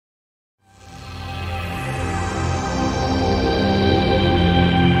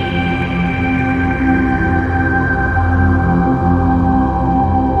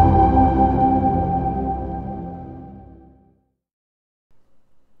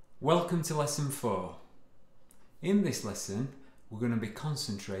Welcome to lesson 4. In this lesson we're going to be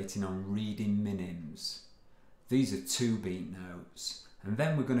concentrating on reading minims. These are 2-beat notes, and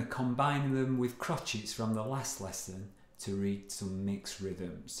then we're going to combine them with crotchets from the last lesson to read some mixed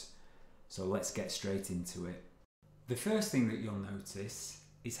rhythms. So let's get straight into it. The first thing that you'll notice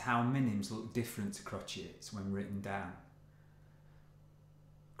is how minims look different to crotchets when written down.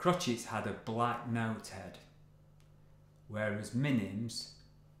 Crotchets had a black note head, whereas minims,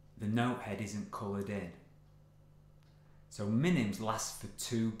 the note head isn't coloured in. So minims last for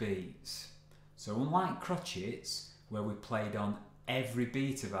 2 beats. So unlike crotchets, where we played on every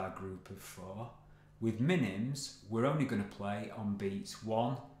beat of our group of 4, with minims we're only going to play on beats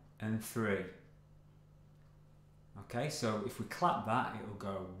 1 and 3. Okay, so if we clap that, it'll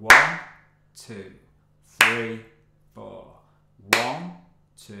go 1, 2, 3, 4. 1,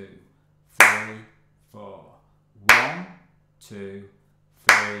 2, 3, 4. 1, 2,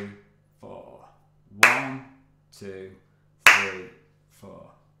 3, 4. 1, 2, 3,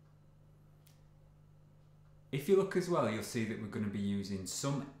 4. If you look as well, you'll see that we're going to be using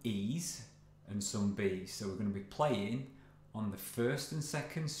some E's and some B's. So we're going to be playing on the first and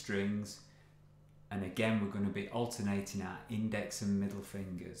second strings, and again we're going to be alternating our index and middle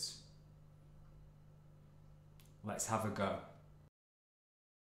fingers. Let's have a go.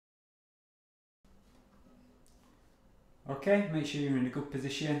 Okay, make sure you're in a good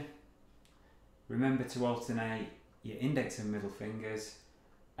position. Remember to alternate your index and middle fingers,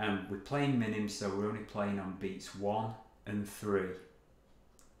 and we're playing minims, so we're only playing on beats 1 and 3.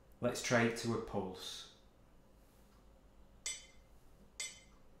 Let's try it to a pulse.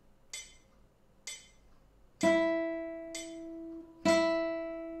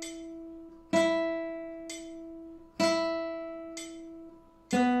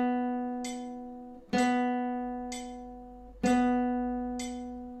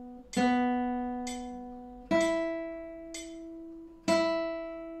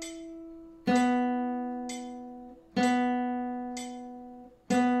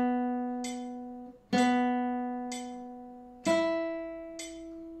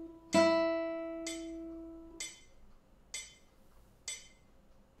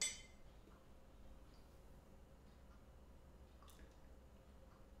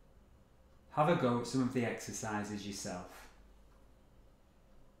 Have a go at some of the exercises yourself.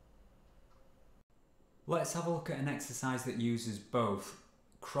 Let's have a look at an exercise that uses both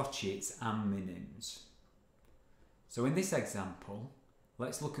crotchets and minims. So in this example,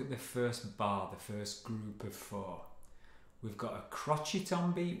 let's look at the first bar, the first group of 4. We've got a crotchet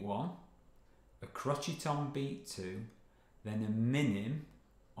on beat 1, a crotchet on beat 2, then a minim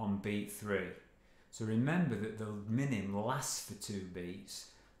on beat 3. So remember that the minim lasts for 2 beats,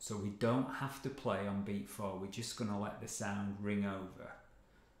 so we don't have to play on beat 4, we're just going to let the sound ring over.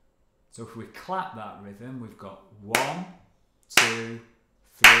 So if we clap that rhythm, we've got 1, 2,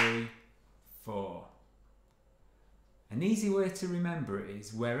 3, 4. An easy way to remember it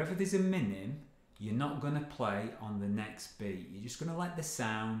is wherever there's a minim, you're not going to play on the next beat. You're just going to let the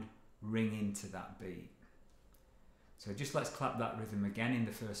sound ring into that beat. So just let's clap that rhythm again in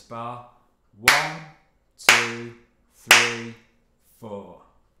the first bar. 1, 2, 3, 4.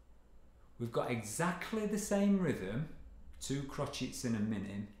 We've got exactly the same rhythm, 2 crotchets and a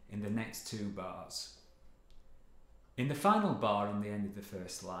minim, in the next 2 bars. In the final bar on the end of the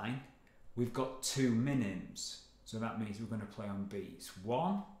first line, we've got 2 minims. So that means we're going to play on beats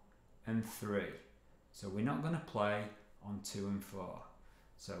 1 and 3. So we're not going to play on 2 and 4.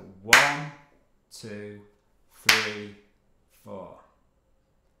 So 1, 2, 3, 4.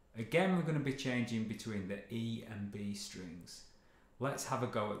 Again, we're going to be changing between the E and B strings. Let's have a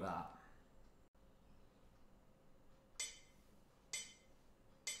go at that.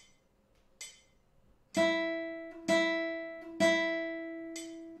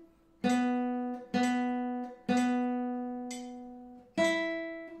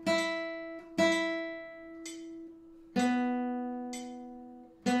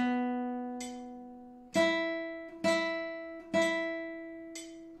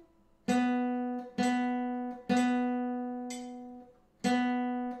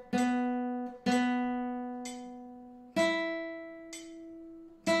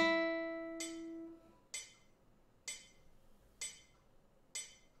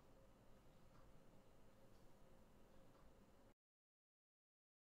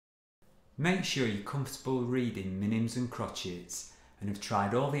 Make sure you're comfortable reading minims and crotchets and have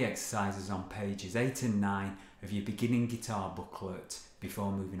tried all the exercises on pages 8 and 9 of your beginning guitar booklet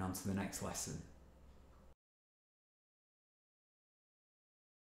before moving on to the next lesson.